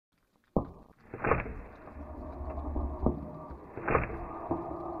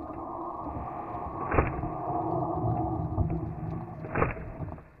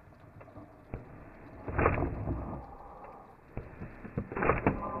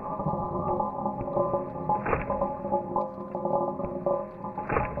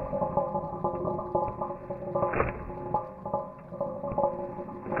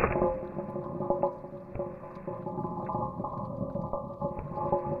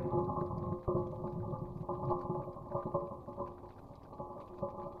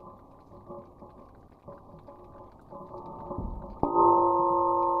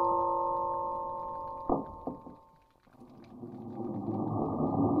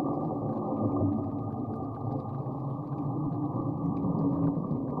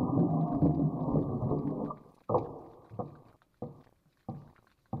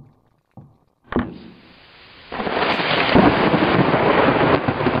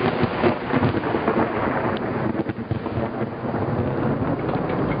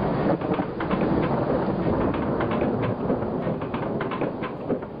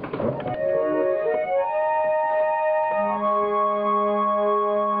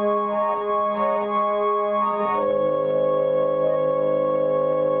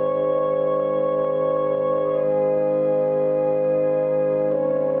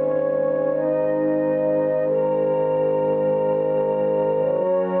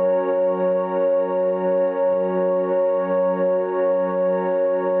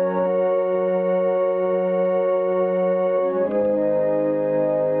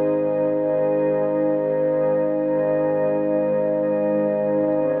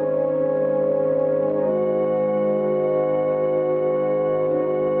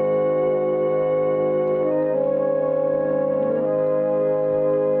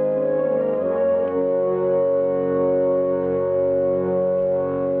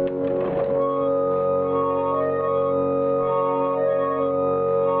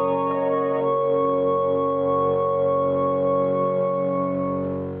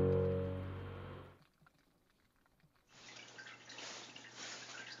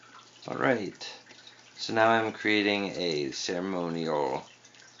Alright, so now I'm creating a ceremonial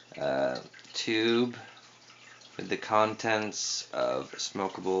tube with the contents of a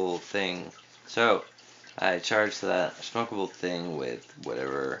smokable thing. So I charge that smokable thing with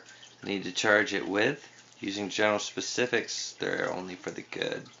whatever I need to charge it with. Using general specifics, they're only for the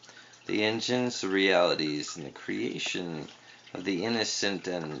good. The engines, the realities, and the creation of the innocent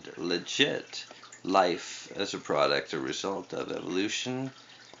and legit life as a product or result of evolution,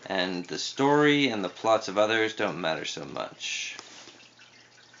 and the story and the plots of others don't matter so much.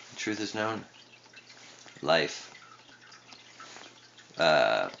 The truth is known. Life.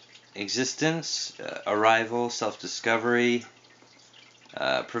 Existence, arrival, self-discovery,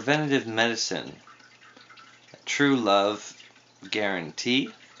 preventative medicine, true love, guarantee,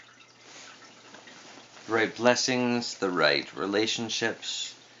 the right blessings, the right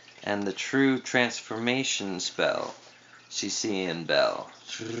relationships, and the true transformation spell, CC&BELL.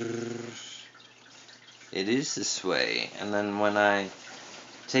 It is this way, and then when I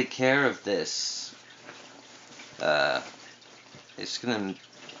take care of this, it's going to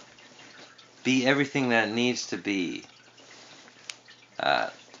be everything that it needs to be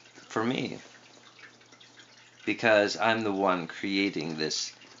for me, because I'm the one creating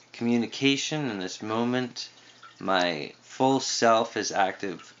this communication in this moment. My full self is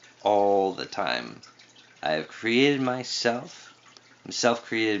active all the time. I have created myself. I'm a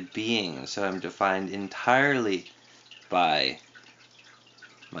self-created being, so I'm defined entirely by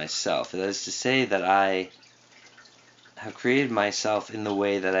myself. That is to say that I have created myself in the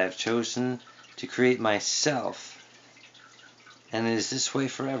way that I have chosen to create myself, and it is this way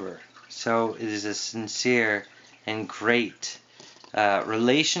forever. So it is a sincere and great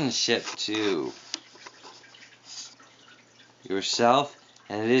relationship to yourself,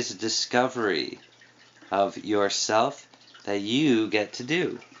 and it is a discovery of yourself that you get to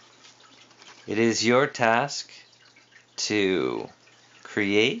do. It is your task to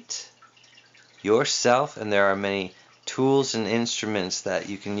create yourself, and there are many tools and instruments that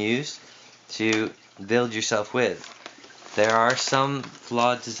you can use to build yourself with. There are some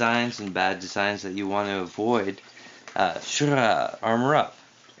flawed designs and bad designs that you want to avoid. Armor up.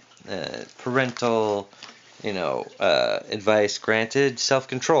 Parental, advice granted.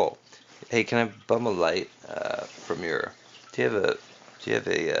 Self-control. Hey, can I bum a light from your? Do you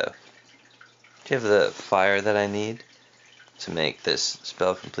have the fire that I need to make this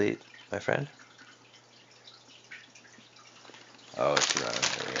spell complete, my friend? Oh, it's around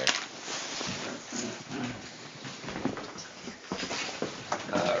here.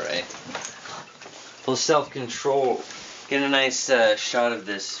 Alright. Full self-control. Get a nice shot of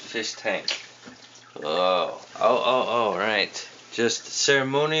this fish tank. Oh, right. Just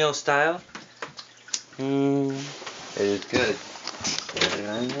ceremonial style. It is good.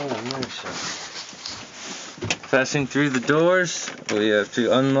 I'm not sure. Passing through the doors, we have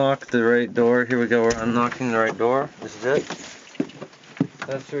to unlock the right door. Here we go, we're unlocking the right door. This is it.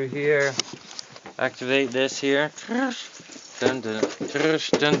 Pass through here. Activate this here. Dun dun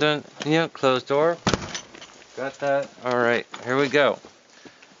dun dun. Yeah, closed door. Got that. Alright, here we go.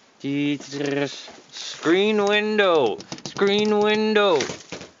 Screen window. Screen window.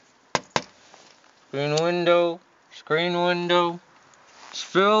 Screen window. Screen window.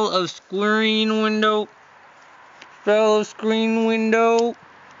 Spell of screen window. Spell of screen window.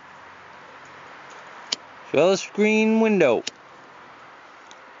 Spell of screen window.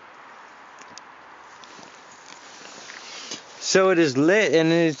 So it is lit, and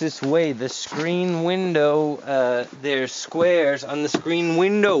it is this way. The screen window, there's squares on the screen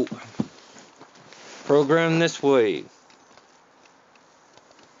window. Program this way.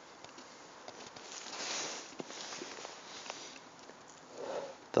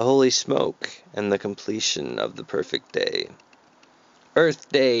 The holy smoke and the completion of the perfect day. Earth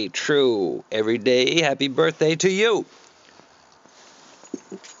Day, true. Every day, happy birthday to you.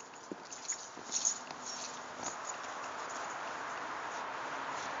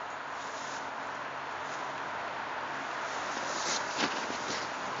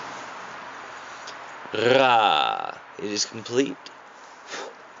 Ra. It is complete.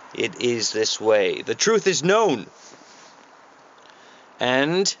 It is this way. The truth is known.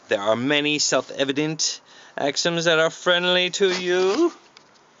 And there are many self-evident axioms that are friendly to you.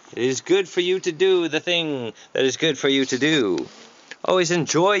 It is good for you to do the thing that is good for you to do. Always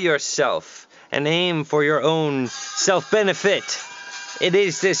enjoy yourself and aim for your own self-benefit. It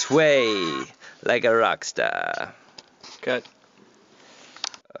is this way, like a rock star. Cut.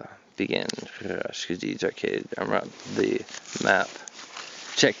 Begin. Skiddy's arcade. I'm on the map.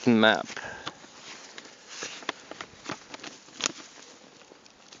 Check the map.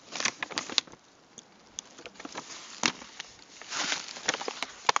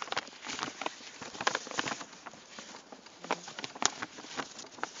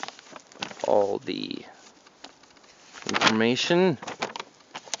 the information.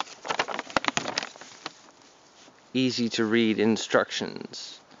 Easy to read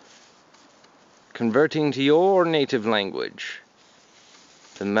instructions. Converting to your native language.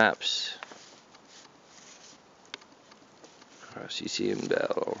 The maps.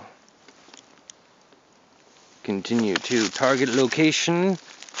 CC&BELL. Continue to target location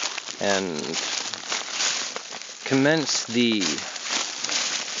and commence the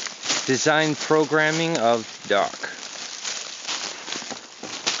design programming of dock.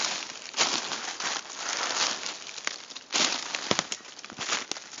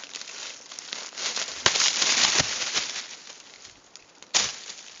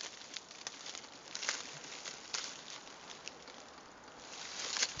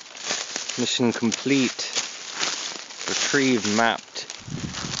 Mission complete. Retrieve mapped.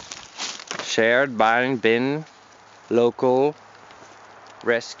 Shared, bind, bin, local,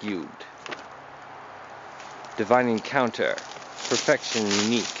 rescued. Divine encounter. Perfection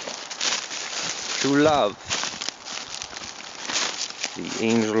unique. True love. The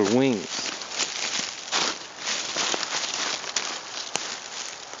angel wings.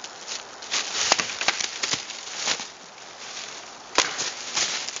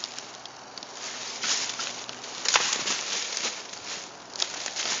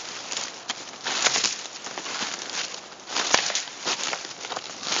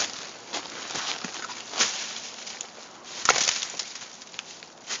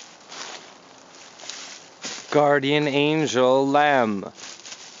 Guardian angel lamb.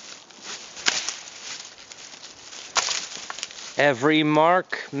 Every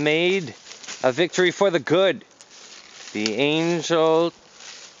mark made a victory for the good. The angel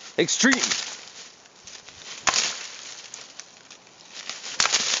extreme.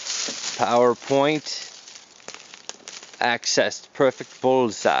 PowerPoint accessed perfect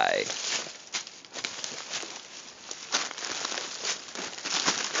bullseye.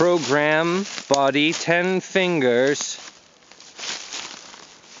 Program body 10 fingers.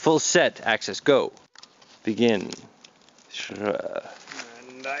 Full set access go. Begin.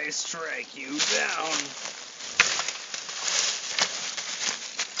 And I strike you down.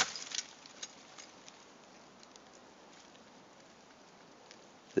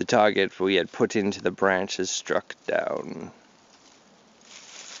 The target we had put into the branch is struck down.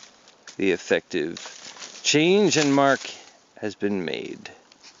 The effective change and mark has been made.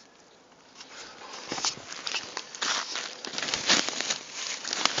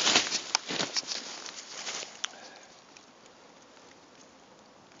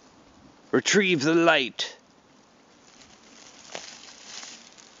 Retrieve the light.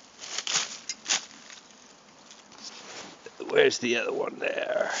 Where's the other one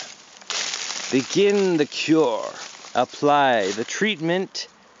there? Begin the cure. Apply the treatment.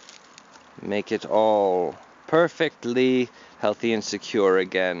 Make it all perfectly healthy and secure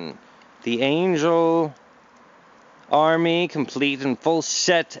again. The angel army complete and full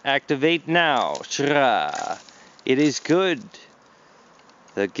set. Activate now. Shra. It is good.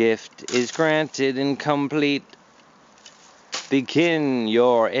 The gift is granted and complete. Begin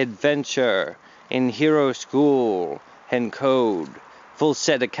your adventure in Hero School and Code. Full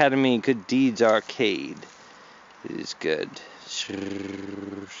set academy, good deeds arcade. It is good.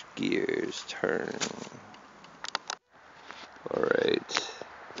 Gears turn. Alright.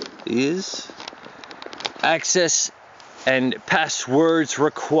 Is access and passwords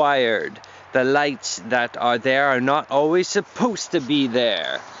required. The lights that are there are not always supposed to be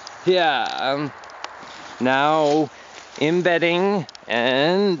there. Yeah. Now embedding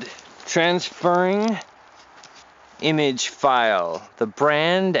and transferring image file. The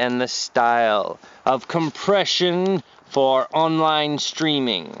brand and the style of compression for online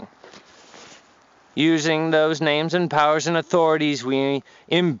streaming. Using those names and powers and authorities, we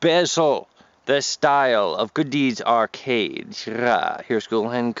embezzle the style of Good Deeds Arcade. Here's School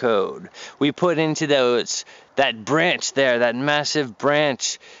and Code. We put into that branch there, that massive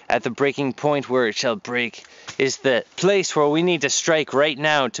branch at the breaking point where it shall break, is the place where we need to strike right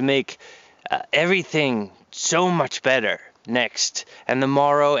now to make everything so much better next. And the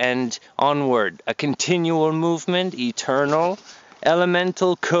morrow and onward. A continual movement, eternal,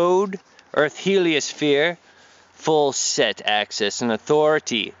 elemental code, Earth heliosphere, full set access and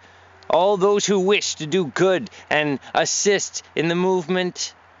authority. All those who wish to do good and assist in the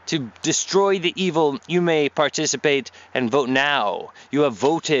movement to destroy the evil, you may participate and vote now. You have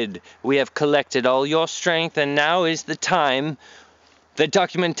voted. We have collected all your strength, and now is the time. The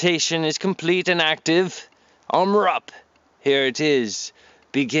documentation is complete and active. Armor up. Here it is.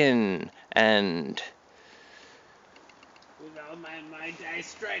 Begin and... With all my might might I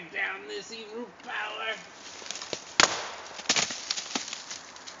strike down this evil power?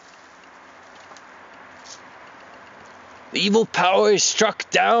 The evil power is struck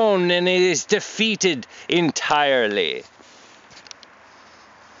down and it is defeated entirely.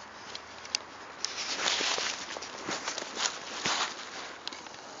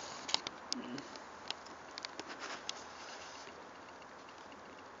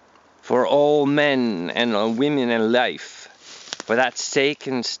 For all men and women in life, for that sake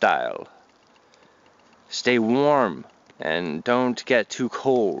and style, stay warm and don't get too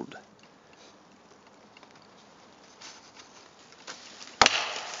cold.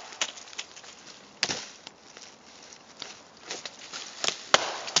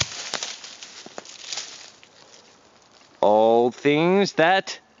 All things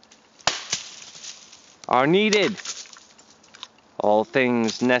that are needed, all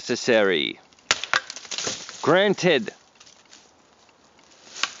things necessary, granted.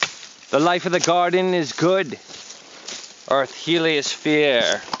 The life of the garden is good. Earth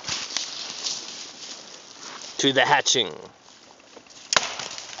heliosphere to the hatching.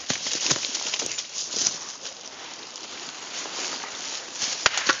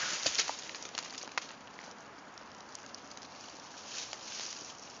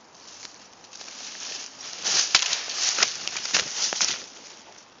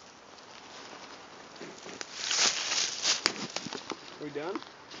 We done?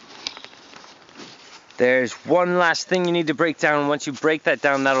 There's one last thing you need to break down. Once you break that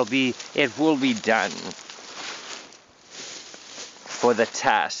down, it will be done. For the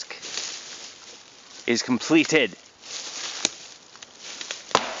task is completed.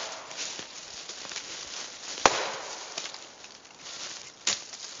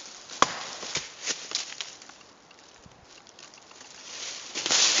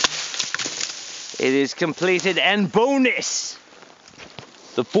 It is completed, and bonus!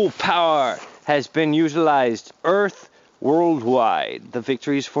 The full power has been utilized. Earth worldwide. The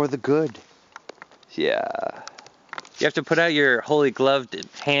victory is for the good. Yeah. You have to put out your holy gloved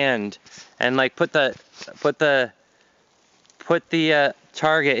hand and like put the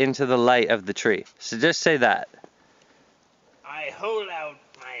target into the light of the tree. So just say that. I hold out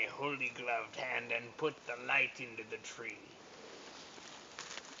my holy gloved hand and put the light into the tree.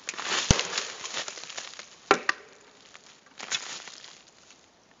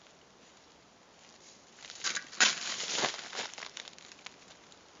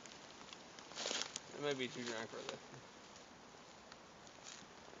 I might be too drunk for this.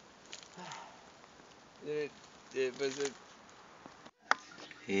 Was it?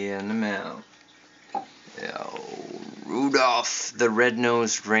 In the mouth. Rudolph the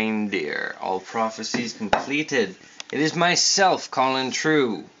red-nosed reindeer. All prophecies completed. It is myself, Collin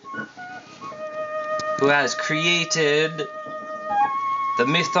True, who has created the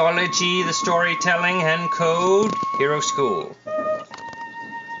mythology, the storytelling, and code Hero School.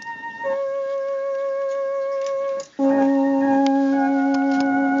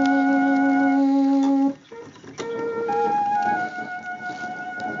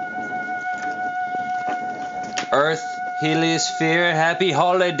 Earth, heliosphere, happy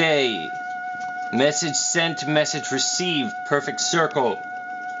holiday. Message sent, message received, perfect circle.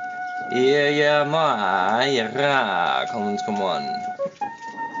 Yeah, CollinWINS CollinWON.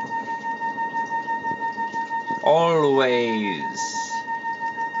 Always.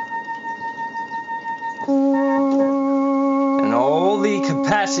 And all the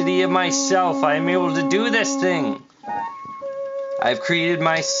capacity of myself, I am able to do this thing. I've created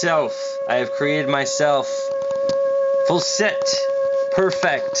myself. I have created myself. Full set,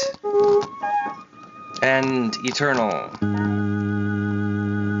 perfect, and eternal.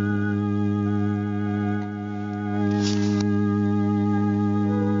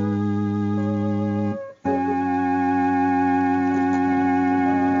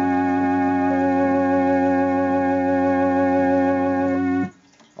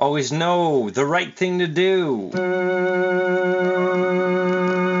 Always know the right thing to do.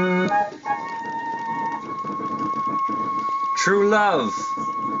 True love.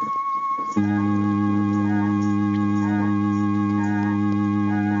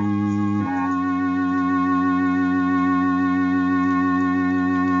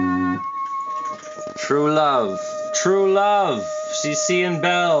 True love. True love.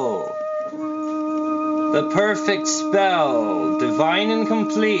 CC&BELL. The perfect spell. Divine and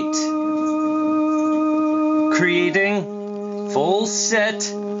complete. Creating full set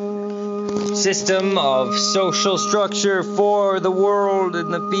system of social structure for the world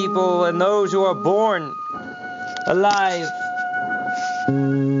and the people and those who are born alive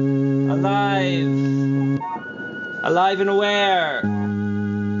alive and aware.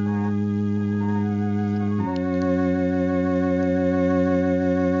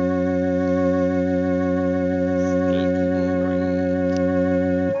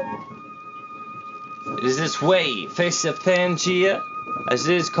 It is this way, face of Pangea, as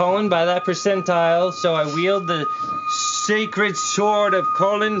it is Collin by that percentile, so I wield the sacred sword of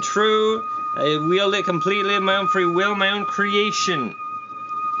Collin true. I wield it completely of my own free will, my own creation.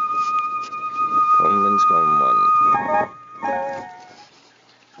 CollinWINS CollinWON.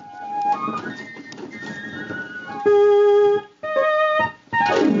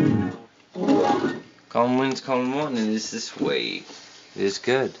 CollinWINS CollinWON, it is this way. It is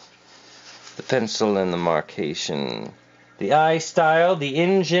good. The pencil and the markation. The eye style, the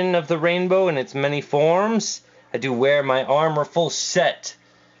engine of the rainbow in its many forms. I do wear my armor full set,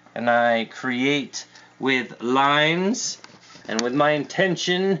 and I create with lines, and with my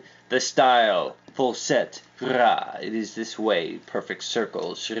intention, the style full set. It is this way, perfect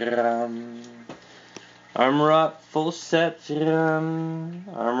circles. Armor up, full set.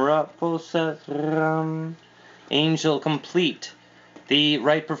 Armor up, full set. Angel complete. The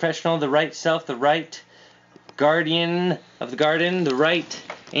right professional, the right self, the right guardian of the garden, the right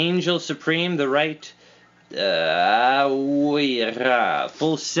angel supreme, the right full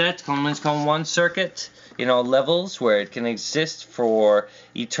set, CollinWINS CollinWON circuit, levels where it can exist for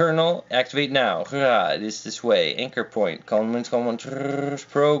eternal. Activate now. It is this way. Anchor point, CollinWINS CollinWON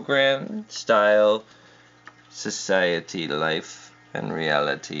program, style, society, life, and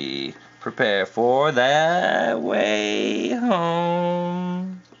reality. Prepare for that way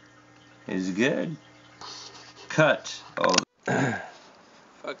home. Is good. Cut all.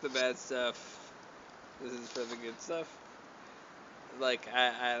 Fuck the bad stuff. This is for the good stuff. Like,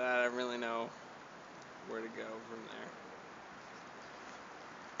 I don't really know where to go from there.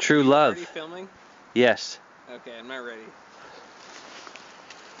 True love. Already filming? Yes. Okay, I'm not ready.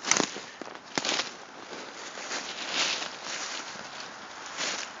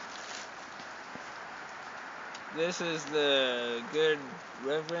 This is the good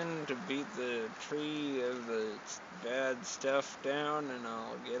reverend to beat the tree of the bad stuff down, and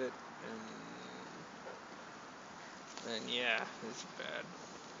I'll get it, and yeah, it's bad.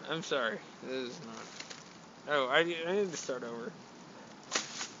 I'm sorry, this is not... Oh, I need to start over.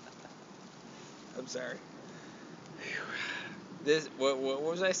 I'm sorry. What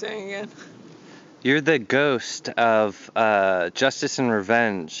was I saying again? You're the ghost of justice and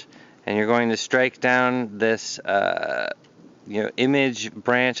revenge, and you're going to strike down this image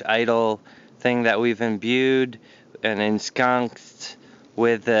branch idol thing that we've imbued and ensconced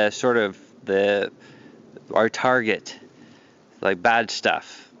with sort of our target, like bad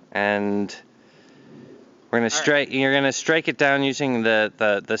stuff, and we're gonna strike. Right. You're gonna strike it down using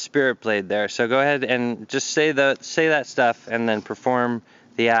the spirit blade there. So go ahead and just say that stuff, and then perform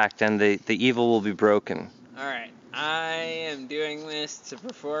the act, and the evil will be broken. Alright, I am doing this to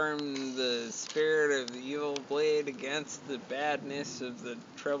perform the spirit of the evil blade against the badness of the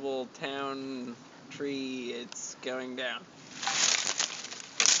trouble town tree. It's going down.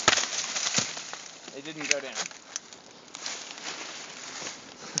 It didn't go down.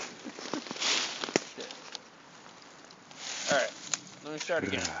 Shit. Alright, let me start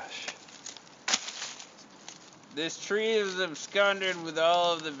again. Gosh. This tree is absconded with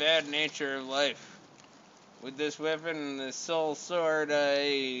all of the bad nature of life. With this weapon and this soul sword,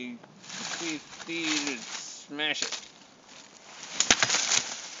 I bequeath thee to smash it.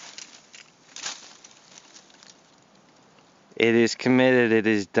 It is committed, it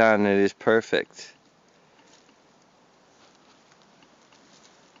is done, it is perfect.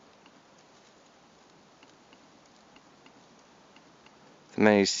 The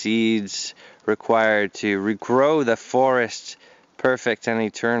many seeds required to regrow the forest, perfect and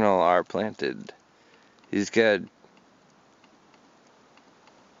eternal, are planted. It is good.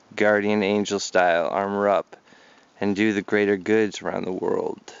 Guardian angel style, armor up, and do the greater goods around the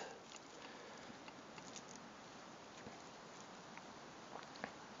world.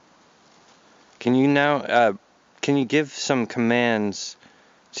 Can you now, can you give some commands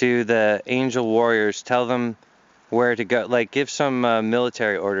to the angel warriors? Tell them where to go. Like, give some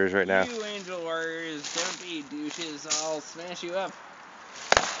military orders right now. You angel warriors, don't be douches. I'll smash you up.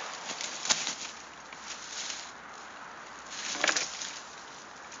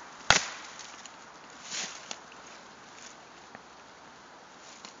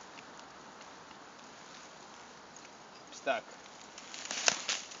 Stuck.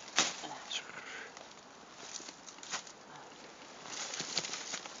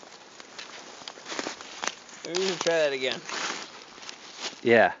 Maybe we should try that again.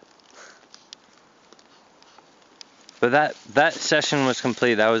 Yeah. But that session was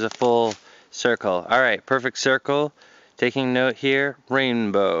complete. That was a full circle. Alright, perfect circle. Taking note here,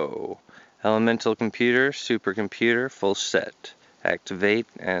 rainbow. Elemental computer, supercomputer, full set. Activate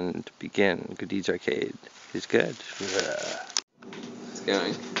and begin. Good Deeds Arcade is good. It's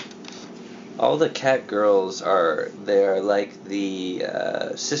going. All the cat girls are like the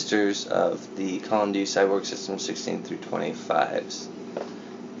sisters of the CollinDO Cyborg System 16 through 25s.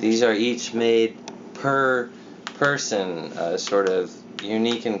 These are each made per person, sort of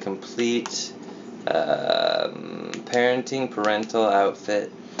unique and complete parental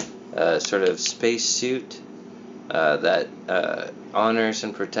outfit, sort of spacesuit that honors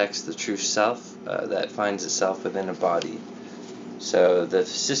and protects the true self that finds itself within a body. So the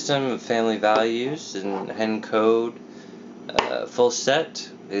system of family values and hen code full set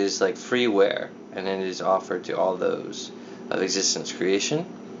is like freeware, and it is offered to all those of existence creation.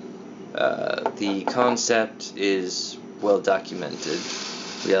 The concept is well documented.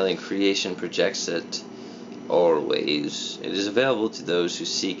 Reality creation projects it always. It is available to those who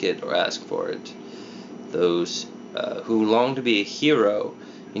seek it or ask for it. Those who long to be a hero,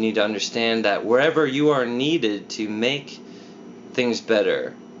 you need to understand that wherever you are needed to make things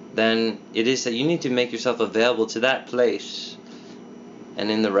better, then it is that you need to make yourself available to that place and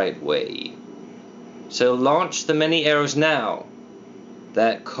in the right way. So launch the many arrows now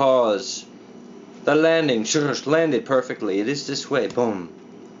that cause the landing. Sure, landed perfectly. It is this way. Boom.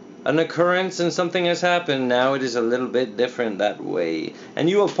 An occurrence and something has happened. Now it is a little bit different that way. And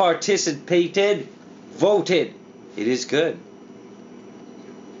you have participated, voted. It is good.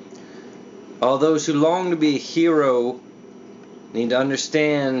 All those who long to be a hero need to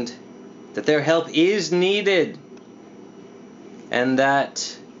understand that their help is needed, and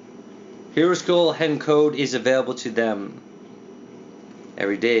that Hero School Hen Code is available to them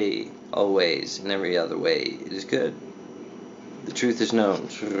every day, always, in every other way. It is good. The truth is known.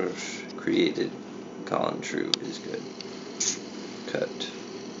 Created. Collin, true is good. Cut.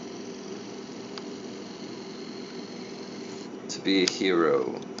 To be a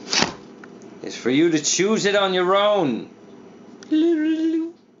hero is for you to choose it on your own.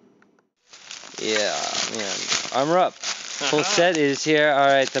 Yeah, man. Armor up. Full set is here.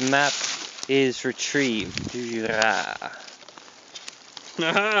 Alright, the map is retrieved. Aha!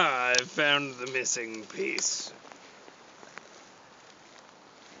 I found the missing piece.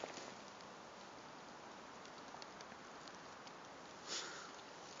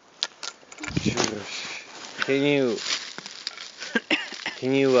 Can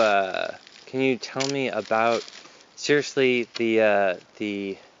you tell me about, seriously, the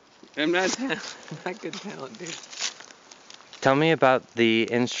I'm not good talent, dude. tell me about the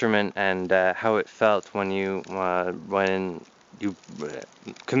instrument and how it felt when you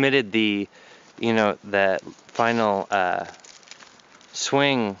committed the, the final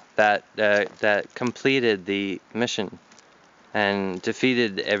swing that completed the mission and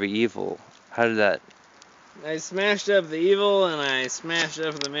defeated every evil. How did that? I smashed up the evil, and I smashed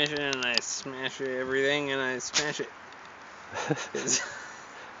up the mission, and I smashed everything, and I smashed it.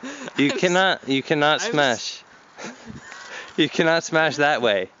 You cannot smash. You cannot smash that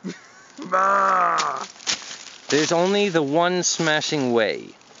way. There's only the one smashing way.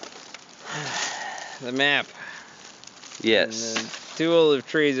 The map. Yes. And the tool of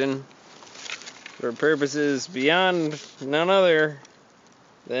treason for purposes beyond none other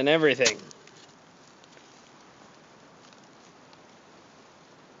than everything.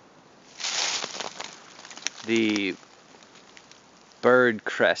 The bird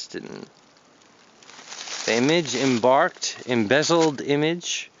crested. The image embarked, embezzled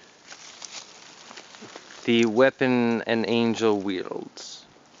image. The weapon an angel wields.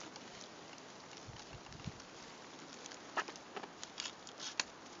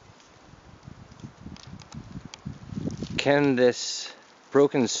 Can this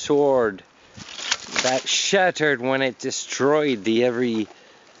broken sword that shattered when it destroyed the every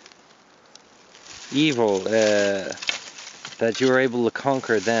evil that you were able to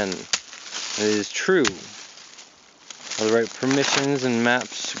conquer then? It is true. All the right permissions and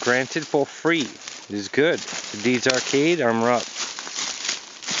maps granted for free. It is good. The Deeds Arcade, armor up.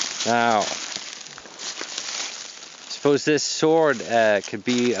 Now, suppose this sword could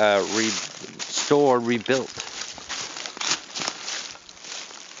be restored, rebuilt.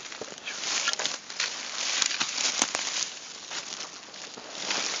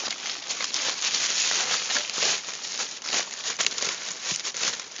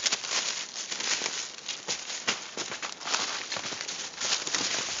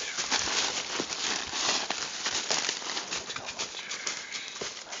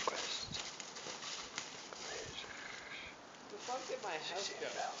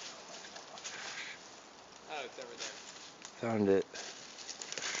 around it.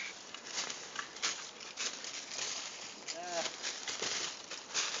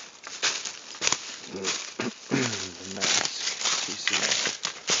 The mask. CC.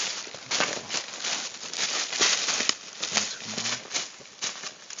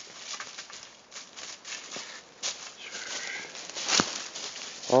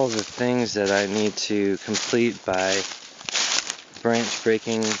 All the things that I need to complete by branch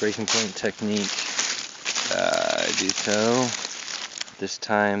breaking point technique. I do so. This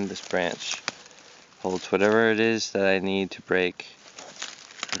time, this branch holds whatever it is that I need to break.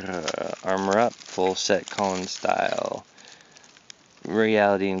 Armor up, full set Collin style.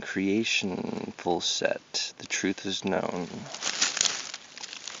 Reality and creation, full set. The truth is known.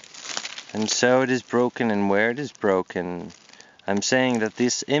 And so it is broken, and where it is broken, I'm saying that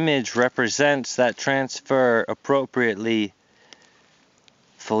this image represents that transfer appropriately.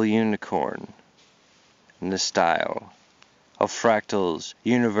 Full unicorn in the style of fractals,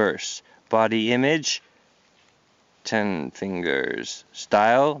 universe, body image, 10 fingers,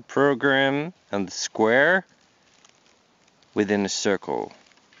 style, program, and the square within a circle.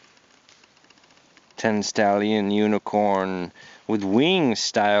 10 stallion unicorn with wings,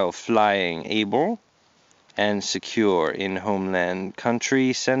 style flying, able and secure in homeland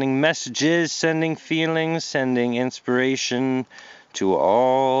country, sending messages, sending feelings, sending inspiration to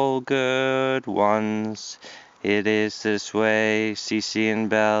all good ones. It is this way,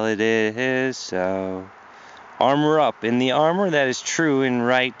 CC&BELL, it is so. Armor up in the armor that is true and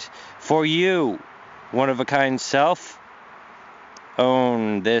right for you, one of a kind self.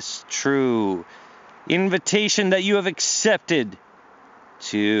 Own this true invitation that you have accepted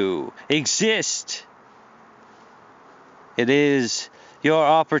to exist. It is your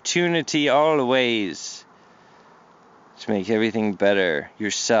opportunity always to make everything better,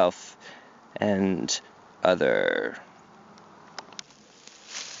 yourself and other.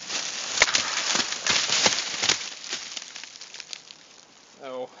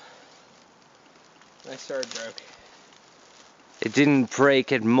 Oh. My sword broke. It didn't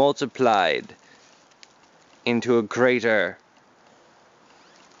break, it multiplied into a greater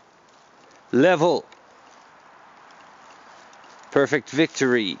level. Perfect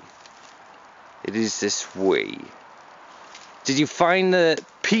victory. It is this way. Did you find the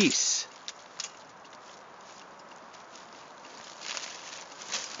peace?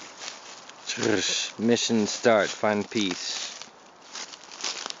 Mission start, find peace.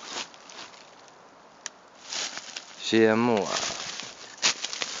 Chez moi.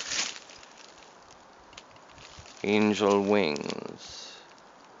 Angel wings.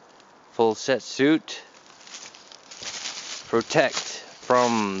 Full set suit. Protect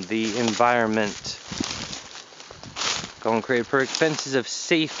from the environment. Collin created per expenses of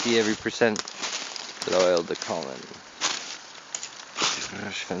safety every percent loyal to Collin.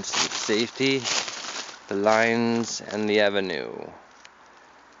 Fences of safety. The lines and the avenue.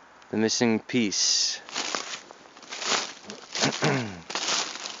 The missing piece.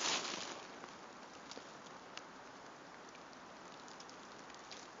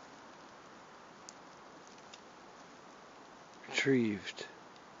 Retrieved.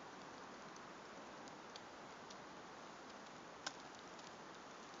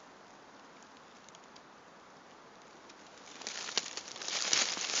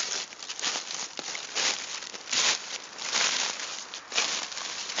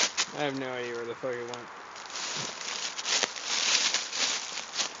 I have no idea where the fuck it went.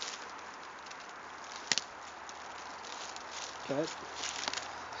 Cut.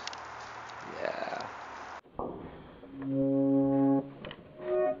 Yeah.